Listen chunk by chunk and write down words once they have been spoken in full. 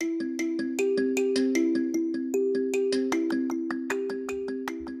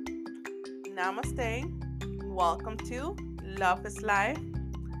Namaste. Welcome to Love is Life.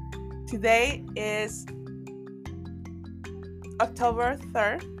 Today is October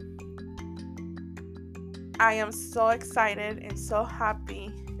 3rd. I am so excited and so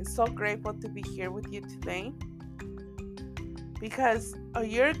happy and so grateful to be here with you today because a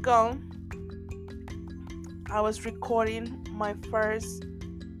year ago I was recording my first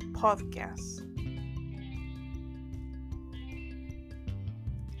podcast.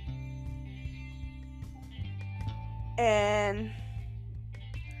 And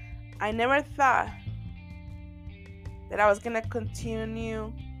I never thought that I was going to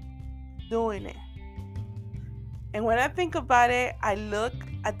continue doing it. And when I think about it, I look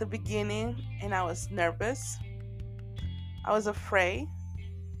at the beginning and I was nervous. I was afraid.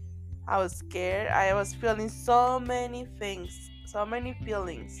 I was scared. I was feeling so many things, so many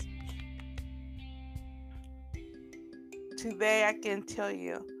feelings. Today I can tell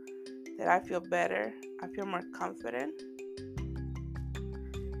you that I feel better. I feel more confident.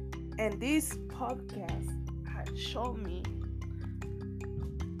 And this podcast had shown me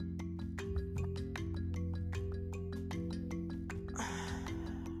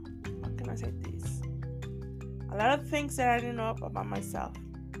how can I say this? A lot of things that I didn't know about myself.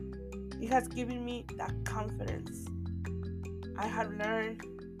 It has given me that confidence. I have learned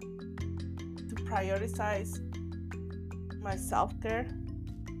to prioritize my self-care.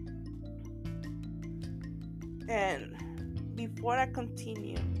 And before I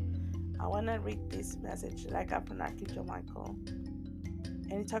continue, I want to read this message that I got from Archangel Michael.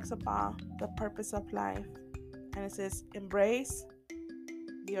 And it talks about the purpose of life. And it says, embrace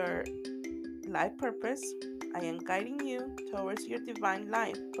your life purpose. I am guiding you towards your divine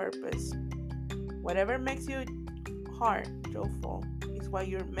life purpose. Whatever makes your heart joyful is what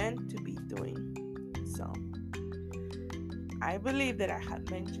you're meant to be doing. So, I believe that I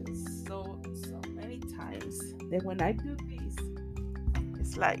have mentioned so many times that when I do this,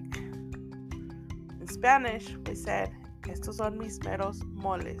 it's like in Spanish we said, estos son mis meros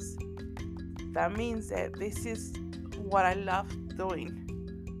moles. That means that this is what I love doing.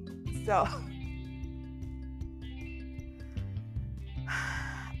 So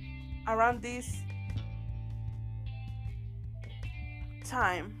around this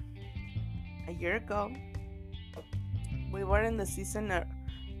time a year ago, we were in the season of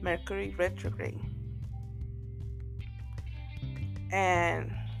Mercury retrograde.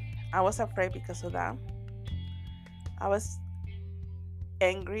 And I was afraid because of that. I was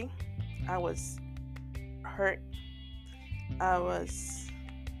angry. I was hurt. I was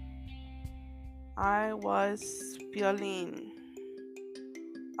feeling,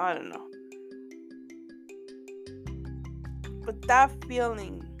 I don't know. But that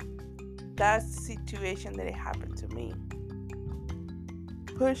feeling, that situation that it happened to me,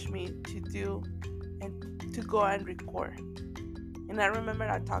 pushed me to do and to go and record. And I remember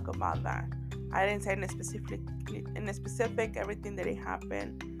I talked about that. I didn't say in a specific everything that it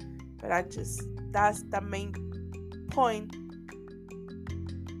happened, but that's the main point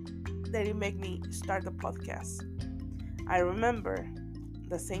that it made me start the podcast. I remember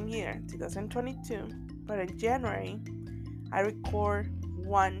the same year, 2022, but in January, I record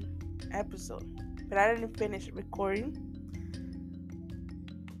one episode, but I didn't finish recording.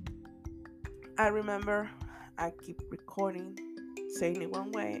 I remember I keep recording, saying it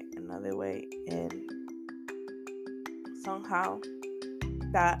one way, another way, and somehow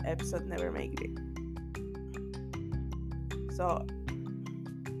that episode never made it. So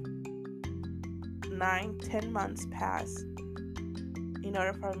 9-10 months passed in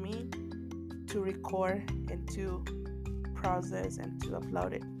order for me to record and to process and to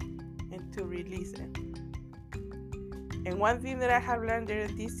upload it and to release it. And one thing that I have learned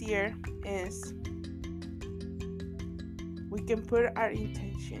during this year is we can put our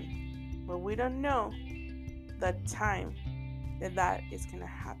intention, but we don't know the time that is going to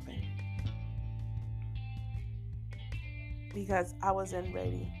happen. Because I wasn't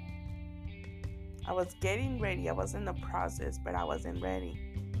ready. I was getting ready. I was in the process, but I wasn't ready.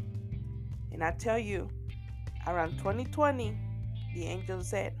 And I tell you, around 2020, the angel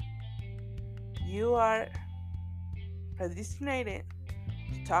said, you are predestinated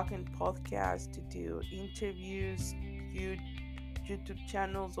to talk in podcasts, to do interviews, YouTube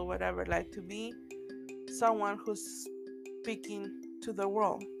channels or whatever, like to be someone who's speaking to the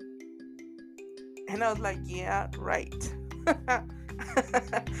world. And I was like, yeah, right. I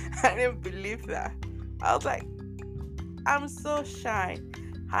didn't believe that. I was like, I'm so shy.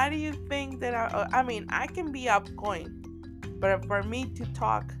 How do you think that I can be outgoing, but for me to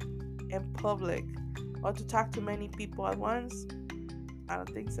talk in public or to talk to many people at once, I don't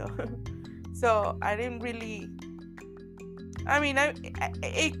think so. So I didn't really, I mean,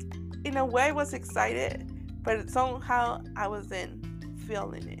 it, in a way, I was excited, but somehow I wasn't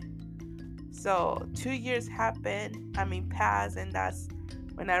feeling it. So 2 years happened, passed, and that's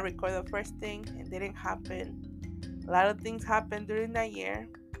when I recorded the first thing. It didn't happen. A lot of things happened during that year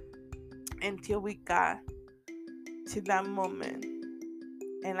until we got to that moment.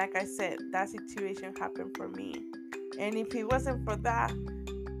 And like I said, that situation happened for me. And if it wasn't for that,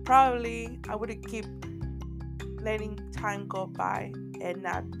 probably I would have keep letting time go by and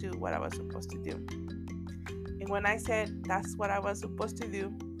not do what I was supposed to do. And when I said that's what I was supposed to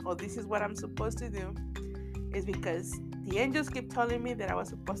do, or this is what I'm supposed to do, is because the angels keep telling me that I was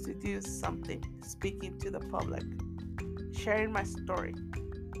supposed to do something, speaking to the public, sharing my story.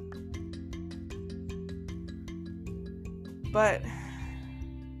 But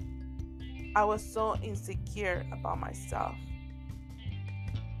I was so insecure about myself.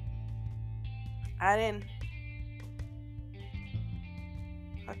 I didn't,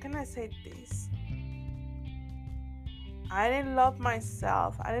 how can I say this? I didn't love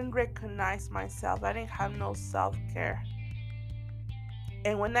myself. I didn't recognize myself. I didn't have no self-care.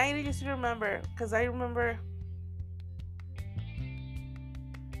 And when I used to remember, because I remember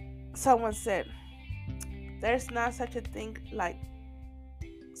someone said, there's not such a thing like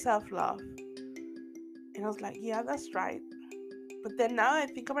self-love. And I was like, yeah, that's right. But then now I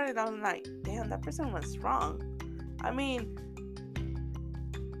think about it, I'm like, damn, that person was wrong. I mean,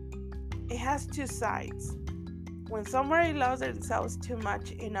 it has two sides. When somebody loves themselves too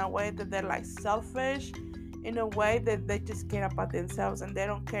much in a way that they're like selfish, in a way that they just care about themselves and they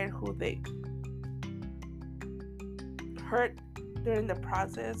don't care who they hurt during the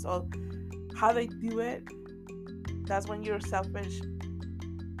process or how they do it, that's when you're selfish,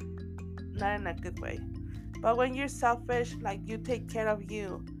 not in a good way. But when you're selfish, like you take care of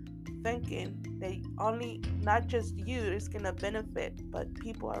you, thinking that only, not just you is gonna benefit, but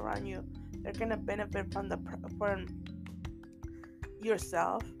people around you, they're gonna benefit from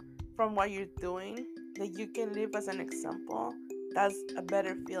yourself, from what you're doing, that you can live as an example. That's a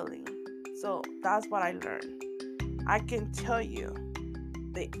better feeling. So that's what I learned. I can tell you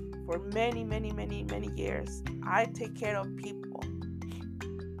that for many, many, many, many years, I take care of people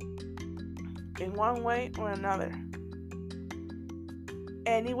in one way or another.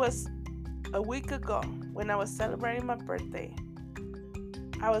 And it was a week ago when I was celebrating my birthday.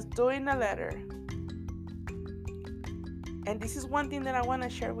 I was doing a letter. And this is one thing that I want to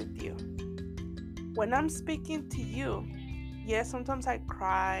share with you. When I'm speaking to you, yes, sometimes I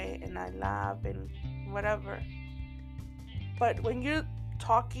cry and I laugh and whatever. But when you're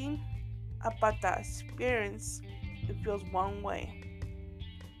talking about that experience, it feels one way.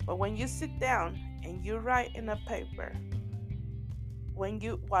 But when you sit down and you write in a paper, when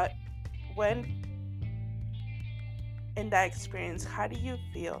in that experience, how do you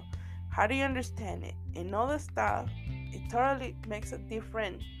feel? How do you understand it? And all the stuff, it totally makes a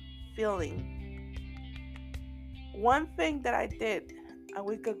different feeling. One thing that I did a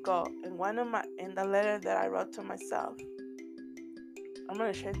week ago in the letter that I wrote to myself, I'm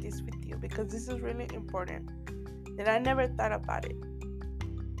gonna share this with you because this is really important. And I never thought about it.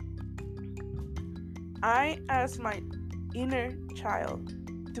 I asked my inner child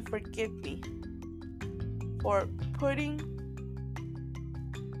to forgive me for putting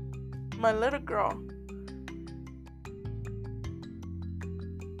my little girl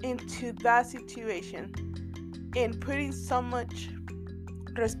into that situation and putting so much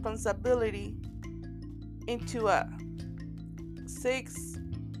responsibility into a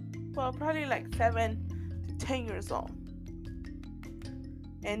probably like 7 to 10 years old.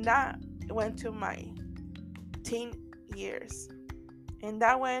 And that went to my teen years. And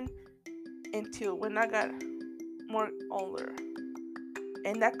that went into when I got more older.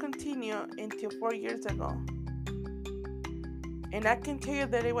 And that continued until 4 years ago. And I can tell you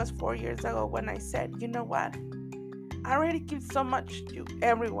that it was 4 years ago when I said, you know what? I already give so much to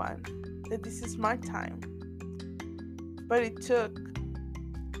everyone that this is my time. But it took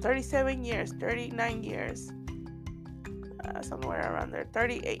 37 years, 39 years, somewhere around there,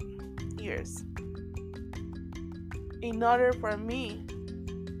 38 years, in order for me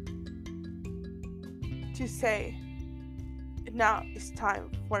to say, now it's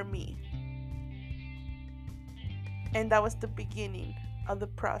time for me. And that was the beginning of the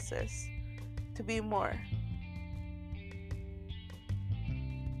process to be more,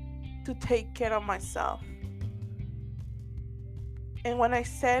 to take care of myself. And when I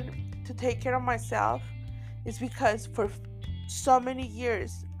said to take care of myself, it's because for so many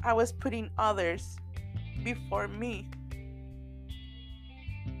years I was putting others before me.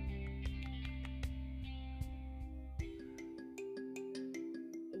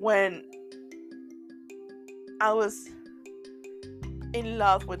 when I was in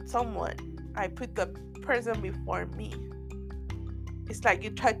love with someone, I put the person before me. It's like you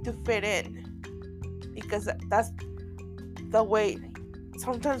try to fit in because that's the way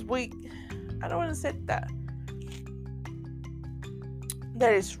sometimes I don't want to say that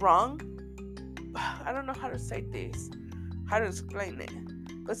is wrong. I don't know how to say this, how to explain it.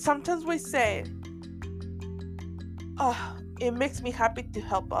 But sometimes we say, oh, it makes me happy to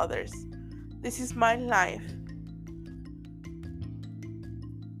help others. This is my life.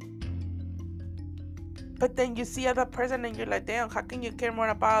 But then you see other person and you're like, damn, how can you care more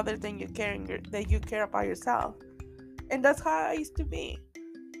about others than you care about yourself? And that's how I used to be.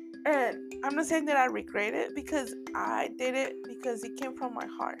 And I'm not saying that I regret it, because I did it because it came from my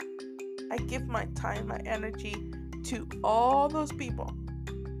heart. I give my time, my energy to all those people.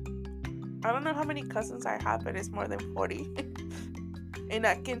 I don't know how many cousins I have, but it's more than 40. And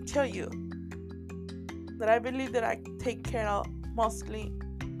I can tell you that I believe that I take care of mostly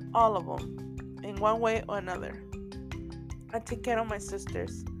all of them in one way or another. I take care of my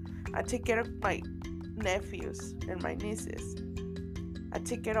sisters. I take care of my nephews and my nieces. I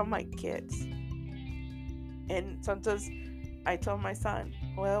take care of my kids. And sometimes I tell my son,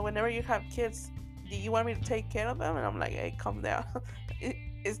 well, whenever you have kids, do you want me to take care of them? And I'm like, hey, calm down.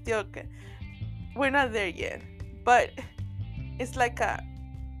 It's still okay. We're not there yet. But it's like a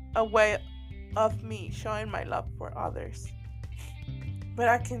way of me showing my love for others. But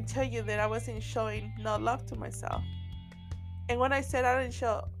I can tell you that I wasn't showing no love to myself. And when I said I didn't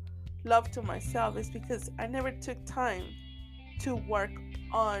show love to myself, it's because I never took time to work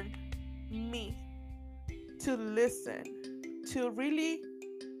on me, to listen, to really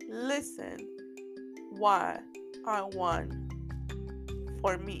listen what I want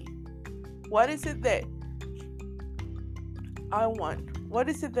for me. What is it that I want? What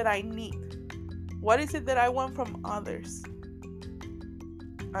is it that I need? What is it that I want from others?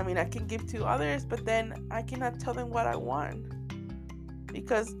 I mean, I can give to others, but then I cannot tell them what I want,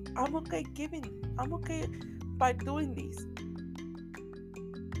 because I'm okay giving. I'm okay by doing these.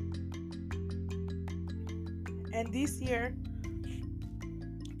 And this year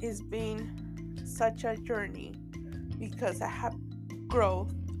has been such a journey, because I have grown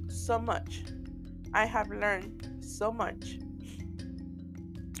so much. I have learned so much.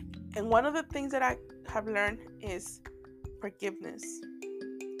 And one of the things that I have learned is forgiveness.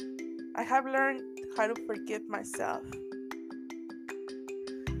 I have learned how to forgive myself.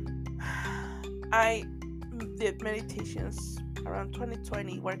 I did meditations around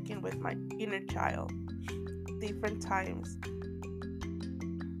 2020, working with my inner child, different times.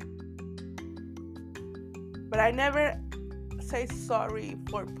 But I never say sorry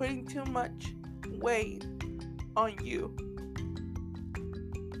for putting too much weight on you.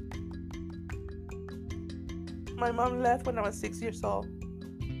 My mom left when I was 6 years old,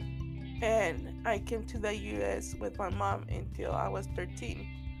 and I came to the US with my mom until I was 13.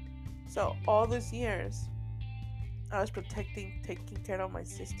 So all those years, I was taking care of my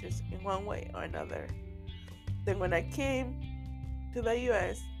sisters in one way or another. Then when I came to the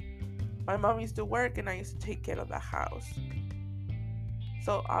US, my mom used to work and I used to take care of the house.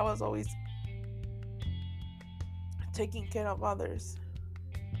 So I was always taking care of others.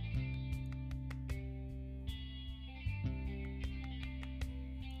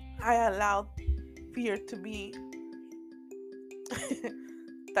 I allowed fear to be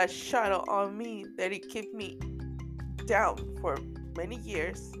that shadow on me that it kept me down for many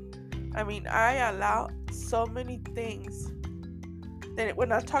years. I mean, I allowed so many things that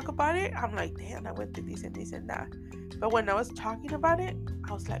when I talk about it, I'm like, damn, I went through this and this and that. But when I was talking about it,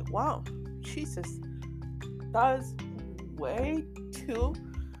 I was like, wow, Jesus, that was way too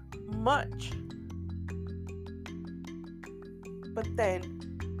much. But then,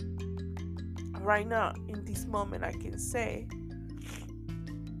 right now, in this moment, I can say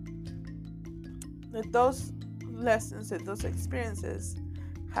that those lessons and those experiences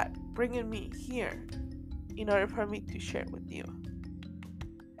had bringing me here in order for me to share with you.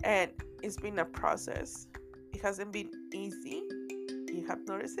 And it's been a process. It hasn't been easy. You have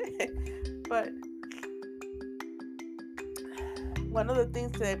noticed it. But one of the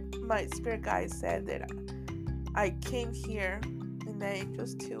things that my spirit guide said, that I came here in the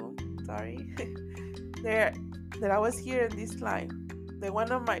Angels too. Sorry. that I was here in this life. That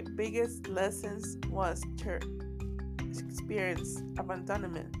one of my biggest lessons was to experience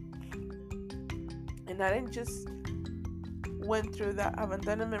abandonment. And I didn't just went through that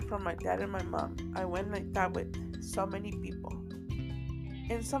abandonment from my dad and my mom. I went like that with so many people.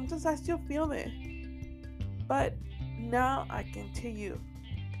 And sometimes I still feel it. But now I can tell you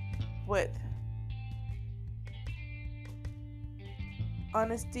with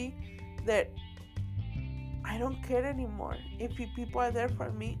honesty that I don't care anymore if people are there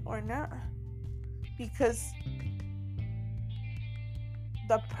for me or not, because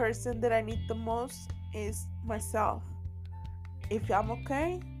the person that I need the most is myself. If I'm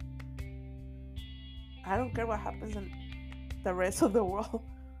okay, I don't care what happens in the rest of the world.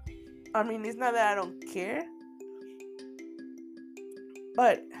 I mean, it's not that I don't care,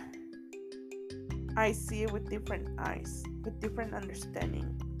 but I see it with different eyes, with different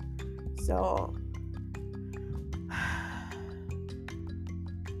understanding. So,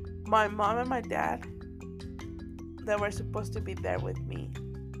 my mom and my dad, they were supposed to be there with me,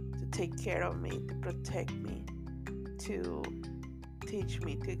 to take care of me, to protect me, to teach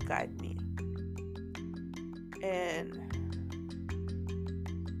me, to guide me. And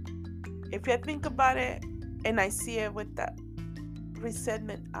if I think about it and I see it with the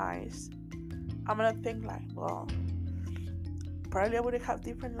resentment eyes, I'm gonna think like, well, probably I would have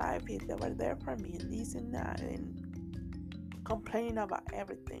different life if they were there for me and this and that, and complaining about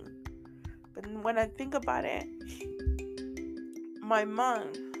everything. But when I think about it, my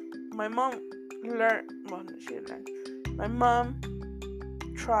mom learned, well, she learned. My mom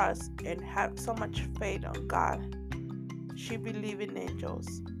trusts and had so much faith on God. She believed in angels.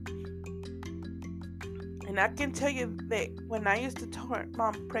 And I can tell you that when I used to tell her,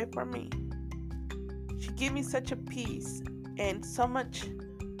 Mom, pray for me, she gave me such a peace and so much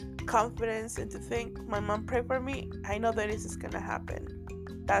confidence, and to think my mom pray for me, I know that this is gonna happen.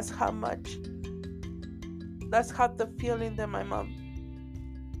 That's how the feeling that my mom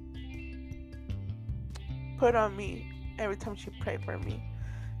put on me every time she prayed for me.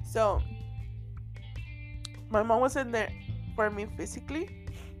 So my mom wasn't there for me physically,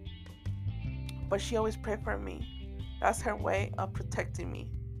 but she always prayed for me. That's her way of protecting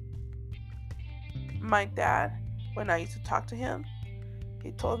me. My dad, when I used to talk to him,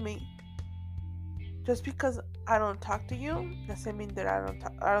 he told me, just because I don't talk to you doesn't mean that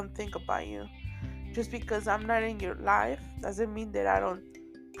I don't think about you. Just because I'm not in your life doesn't mean that I don't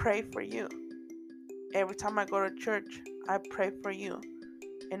pray for you. Every time I go to church, I pray for you,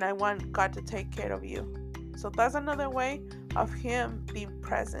 and I want God to take care of you. So that's another way of him being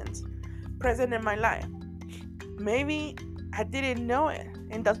present in my life. Maybe I didn't know it,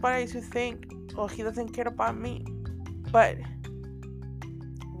 and that's why I used to think, oh, he doesn't care about me. But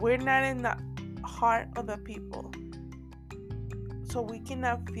we're not in the heart of the people, so we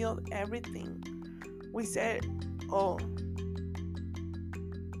cannot feel everything. We said, oh,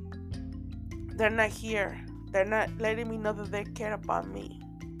 they're not here, they're not letting me know that they care about me.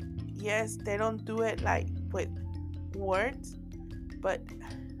 Yes, they don't do it like with words, but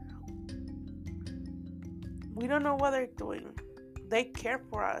we don't know what they're doing. They care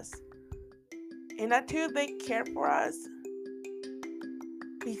for us, and I tell you, they care for us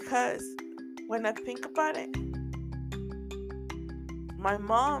because when I think about it, my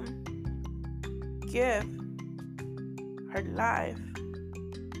mom gave her life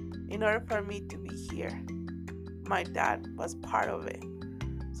in order for me to be here. My dad was part of it.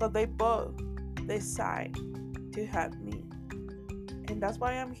 So they both decide to have me. And that's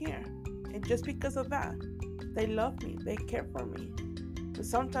why I'm here. And just because of that, they love me. They care for me. But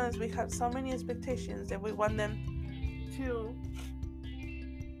sometimes we have so many expectations that we want them to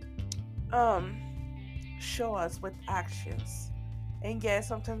show us with actions. And yes,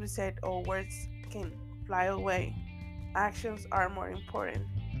 sometimes we said, oh, words can fly away. Actions are more important.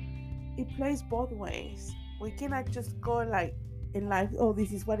 It plays both ways. We cannot just go like in life, oh,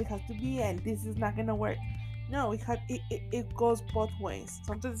 this is what it has to be and this is not gonna work. No, it goes both ways.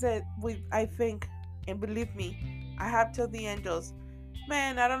 Sometimes I think, and believe me, I have told the angels,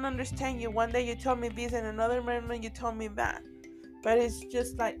 man, I don't understand you. One day you told me this and another moment you told me that. But it's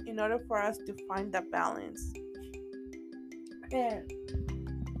just like in order for us to find that balance. And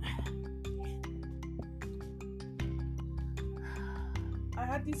I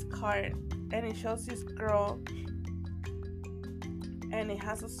had this card and it shows this girl and it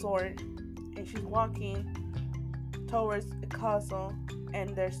has a sword and she's walking towards a castle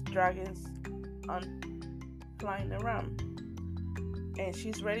and there's dragons flying around and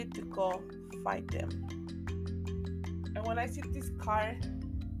she's ready to go fight them. And when I see this card,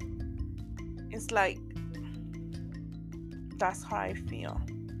 it's like that's how I feel.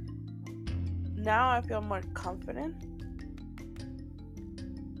 Now I feel more confident.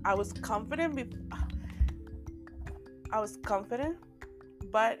 I was confident,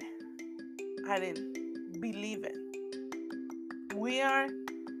 but I didn't believe it. We are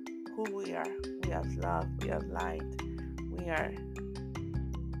who we are. We have love, we have light, we are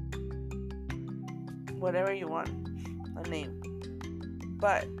whatever you want, a name.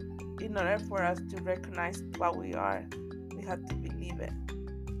 But in order for us to recognize what we are, we have to believe it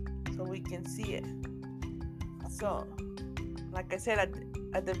so we can see it. So, like I said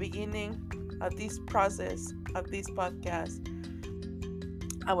at the beginning of this process of this podcast,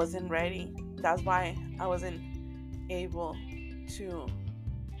 I wasn't ready. That's why I wasn't able to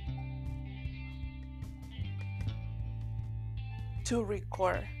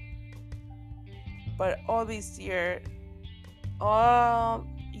record. But all year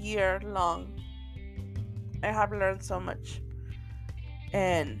long, I have learned so much.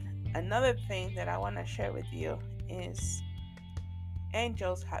 And another thing that I want to share with you is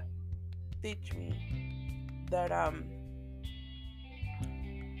angels had teach me that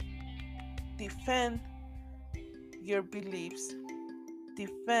defend your beliefs,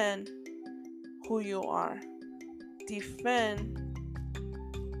 defend who you are, defend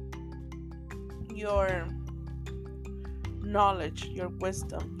your knowledge, your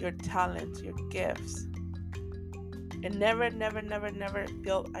wisdom, your talents, your gifts, and never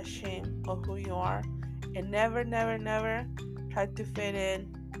feel ashamed of who you are, and never try to fit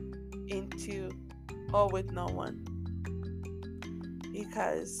into or with no one.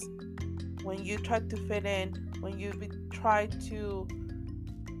 Because when you try to fit in, when you try to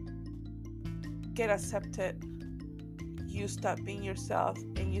get accepted, you stop being yourself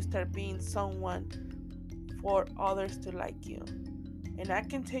and you start being someone for others to like you. And I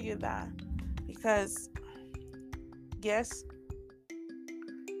can tell you that because, yes,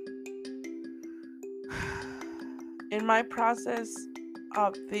 in my process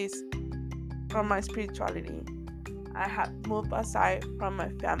of from my spirituality, I have moved aside from my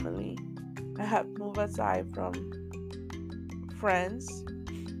family. I have moved aside from friends.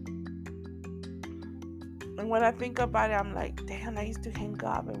 And when I think about it, I'm like, damn, I used to hang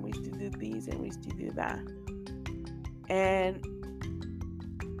up and we used to do this and we used to do that. And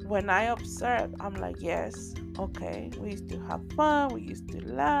when I observe, I'm like, yes, okay, we used to have fun, we used to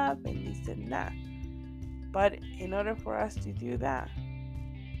laugh and this and that. But in order for us to do that,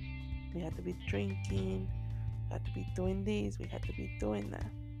 we had to be drinking, we had to be doing this, we had to be doing that.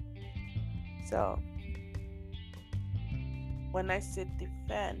 So when I say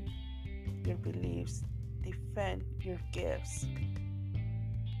defend your beliefs, defend your gifts,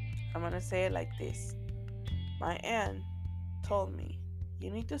 I'm gonna say it like this. My aunt told me, you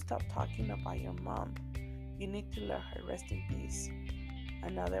need to stop talking about your mom. You need to let her rest in peace.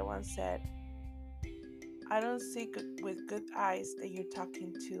 Another one said, I don't see with good eyes that you're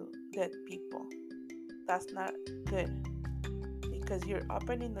talking to dead people. That's not good, because you're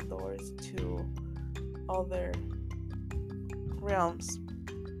opening the doors to other realms.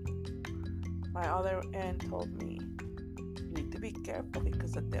 My other aunt told me, you need to be careful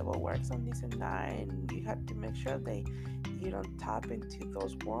because the devil works on this and that, and you have to make sure that you don't tap into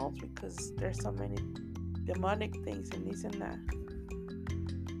those worlds because there's so many demonic things and this and that.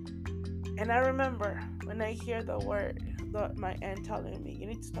 And I remember when I hear my aunt telling me, you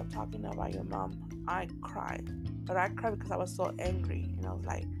need to stop talking about your mom, I cried. But I cried because I was so angry, and I was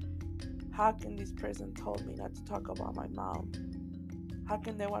like, how can this person told me not to talk about my mom? How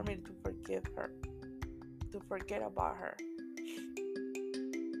can they want me to forgive her, to forget about her?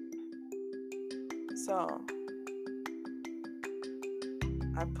 So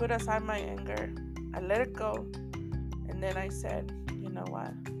I put aside my anger, I let it go, and then I said, you know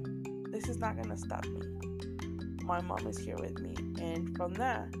what? This is not gonna stop me. My mom is here with me, and from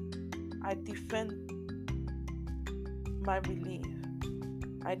that, I defend my belief.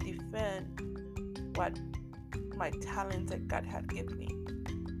 I defend what my talents that God had given me,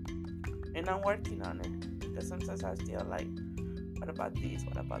 and I'm working on it because sometimes I still like, what about this?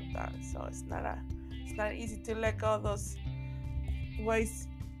 What about that? So it's not easy to let go of those ways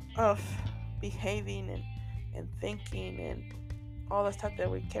of behaving and thinking and all the stuff that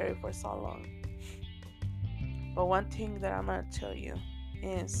we carry for so long. But one thing that I'm gonna tell you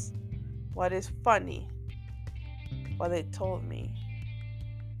is what is funny, what they told me,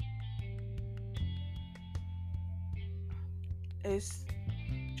 is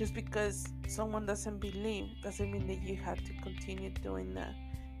just because someone doesn't believe doesn't mean that you have to continue doing that.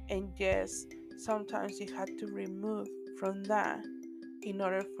 And yes, sometimes you have to remove from that in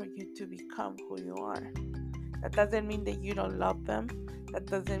order for you to become who you are. That doesn't mean that you don't love them. That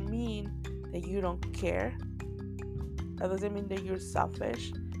doesn't mean that you don't care. That doesn't mean that you're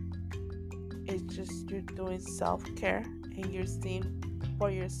selfish. It's just you're doing self-care and you're seeing for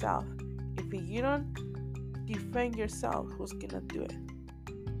yourself. If you don't defend yourself, who's gonna do it?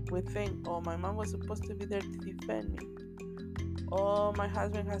 We think, oh, my mom was supposed to be there to defend me. Oh, my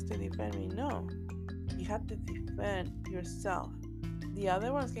husband has to defend me. No. You have to defend yourself. The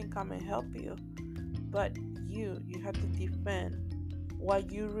other ones can come and help you, but you have to defend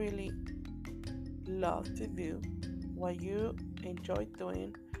what you really love to do, what you enjoy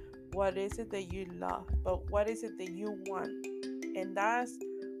doing, what is it that you love, but what is it that you want. And that's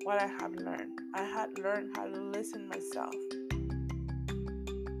what I have learned. I had learned how to listen myself,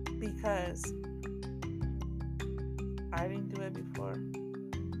 because I didn't do it before,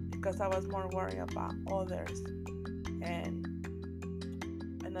 because I was more worried about others. And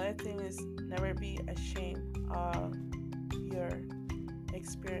another thing is, never be ashamed of your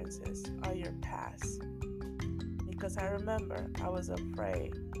experiences or your past, because I remember I was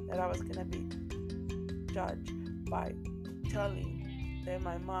afraid that I was going to be judged by telling that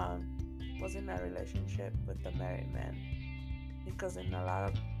my mom was in a relationship with a married man, because in a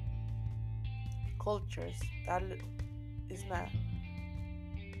lot of cultures that is not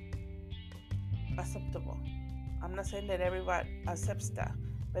acceptable. I'm not saying that everybody accepts that,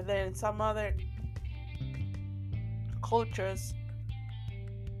 but then in some other cultures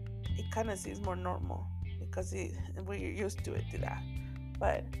it kind of seems more normal, because we're used to that.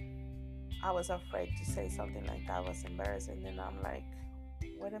 But I was afraid to say something like that. I was embarrassed, and then I'm like,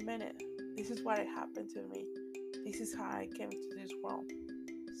 wait a minute, this is what happened to me, this is how I came to this world.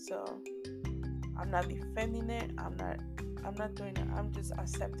 So I'm not defending it, I'm not doing it, I'm just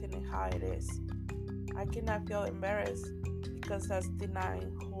accepting it how it is. I cannot feel embarrassed, because that's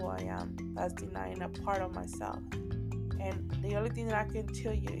denying who I am, that's denying a part of myself. And the only thing that I can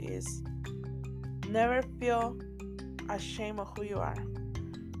tell you is, never feel ashamed of who you are.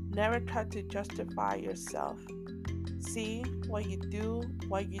 Never try to justify yourself. See what you do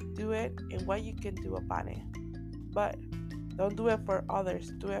it, and what you can do about it. But don't do it for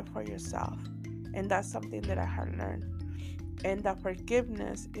others, do it for yourself. And that's something that I have learned. And that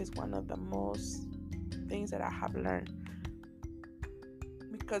forgiveness is one of the most things that I have learned.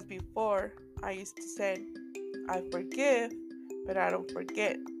 Because before, I used to say, I forgive, but I don't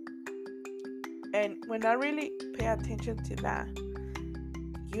forget. And when I really pay attention to that,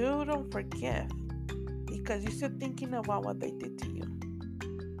 you don't forgive, because you're still thinking about what they did to you.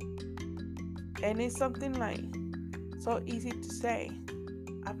 And it's something like so easy to say,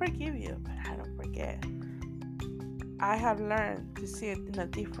 I forgive you, but I don't forget. I have learned to see it in a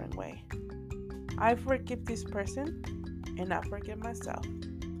different way. I forgive this person, and I forgive myself.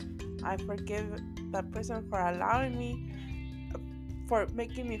 I forgive that person for allowing me, for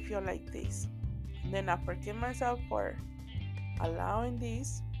making me feel like this. And then I forgive myself for allowing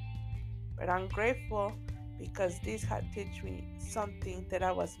this, but I'm grateful because this had taught me something that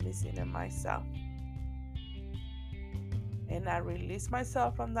I was missing in myself. And I release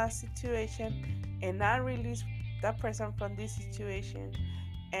myself from that situation, and I release that person from this situation,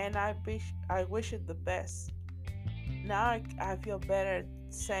 and I wish it the best. Now I feel better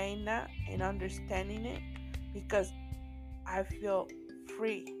saying that and understanding it, because I feel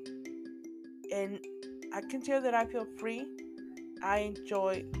free. And I can tell that I feel free. I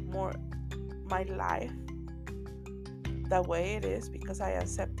enjoy more my life the way it is, because I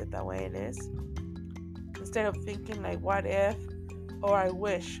accept it the way it is, instead of thinking like, what if, or I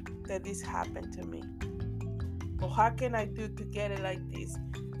wish that this happened to me, or how can I do to get it like this.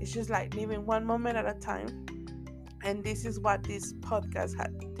 It's just like living one moment at a time. And this is what this podcast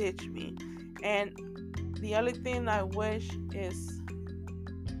had taught me. And the only thing I wish is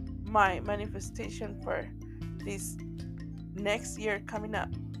my manifestation for this next year coming up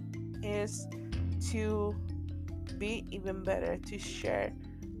is to be even better, to share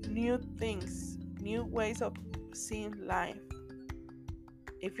new things, new ways of seeing life.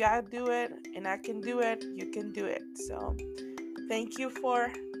 If I do it and I can do it, you can do it. So thank you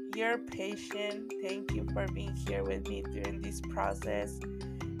for your patience. Thank you for being here with me during this process.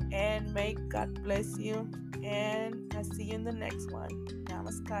 And may God bless you. And I'll see you in the next one.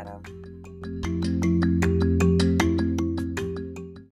 Namaskaram.